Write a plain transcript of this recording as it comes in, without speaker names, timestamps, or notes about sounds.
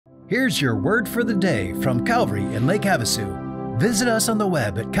Here's your word for the day from Calvary in Lake Havasu. Visit us on the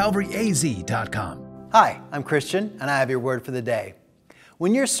web at calvaryaz.com. Hi, I'm Christian, and I have your word for the day.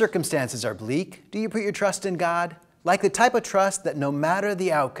 When your circumstances are bleak, do you put your trust in God? Like the type of trust that no matter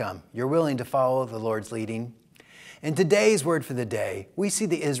the outcome, you're willing to follow the Lord's leading? In today's word for the day, we see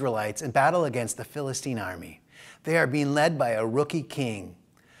the Israelites in battle against the Philistine army. They are being led by a rookie king.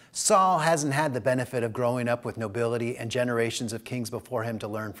 Saul hasn't had the benefit of growing up with nobility and generations of kings before him to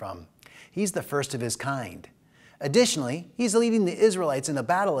learn from. He's the first of his kind. Additionally, he's leading the Israelites in a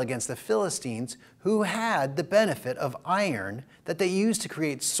battle against the Philistines, who had the benefit of iron that they used to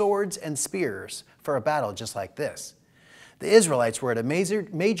create swords and spears for a battle just like this. The Israelites were at a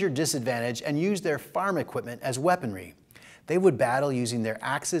major disadvantage and used their farm equipment as weaponry. They would battle using their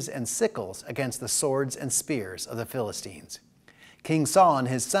axes and sickles against the swords and spears of the Philistines. King Saul and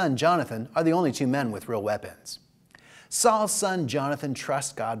his son Jonathan are the only two men with real weapons. Saul's son Jonathan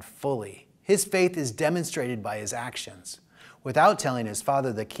trusts God fully. His faith is demonstrated by his actions. Without telling his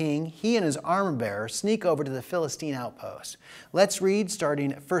father the king, he and his armor-bearer sneak over to the Philistine outpost. Let's read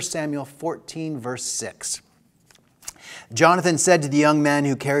starting at 1 Samuel 14, verse 6. Jonathan said to the young men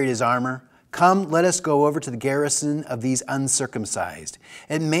who carried his armor, "Come, let us go over to the garrison of these uncircumcised.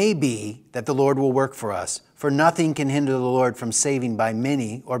 It may be that the Lord will work for us, for nothing can hinder the Lord from saving by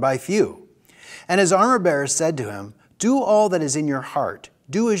many or by few." And his armor-bearer said to him, "Do all that is in your heart.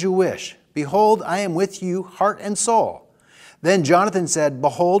 Do as you wish. Behold, I am with you, heart and soul." Then Jonathan said,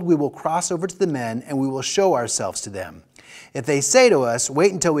 "Behold, we will cross over to the men, and we will show ourselves to them. If they say to us,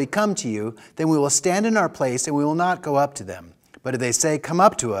 'Wait until we come to you,' then we will stand in our place, and we will not go up to them. But if they say, 'Come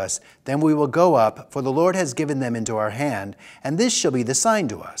up to us,' then we will go up, for the Lord has given them into our hand, and this shall be the sign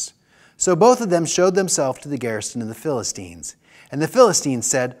to us." So both of them showed themselves to the garrison of the Philistines. And the Philistines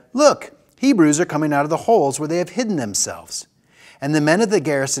said, "Look, Hebrews are coming out of the holes where they have hidden themselves." And the men of the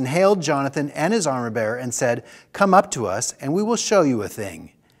garrison hailed Jonathan and his armor-bearer and said, "Come up to us, and we will show you a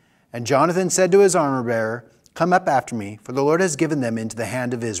thing." And Jonathan said to his armor-bearer, "Come up after me, for the Lord has given them into the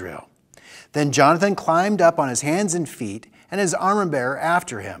hand of Israel." Then Jonathan climbed up on his hands and feet, and his armor-bearer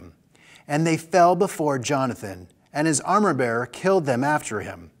after him. And they fell before Jonathan, and his armor-bearer killed them after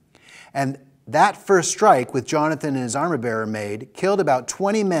him. And that first strike which Jonathan and his armor-bearer made killed about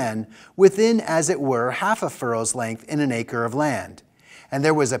 20 men within, as it were, half a furrow's length in an acre of land. And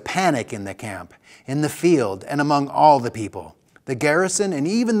there was a panic in the camp, in the field, and among all the people. The garrison and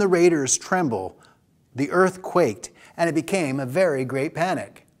even the raiders trembled. The earth quaked, and it became a very great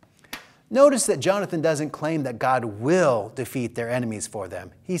panic. Notice that Jonathan doesn't claim that God will defeat their enemies for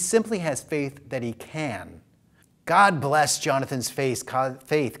them. He simply has faith that he can. God blessed Jonathan's faith,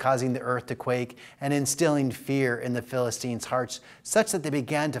 causing the earth to quake and instilling fear in the Philistines' hearts, such that they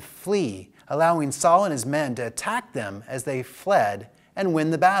began to flee, allowing Saul and his men to attack them as they fled and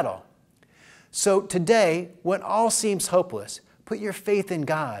win the battle. So today, when all seems hopeless, put your faith in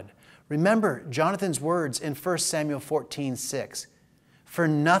God. Remember Jonathan's words in 1 Samuel 14:6. "For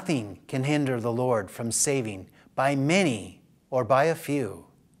nothing can hinder the Lord from saving by many or by a few."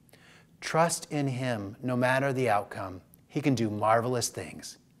 Trust in Him no matter the outcome. He can do marvelous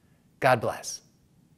things. God bless.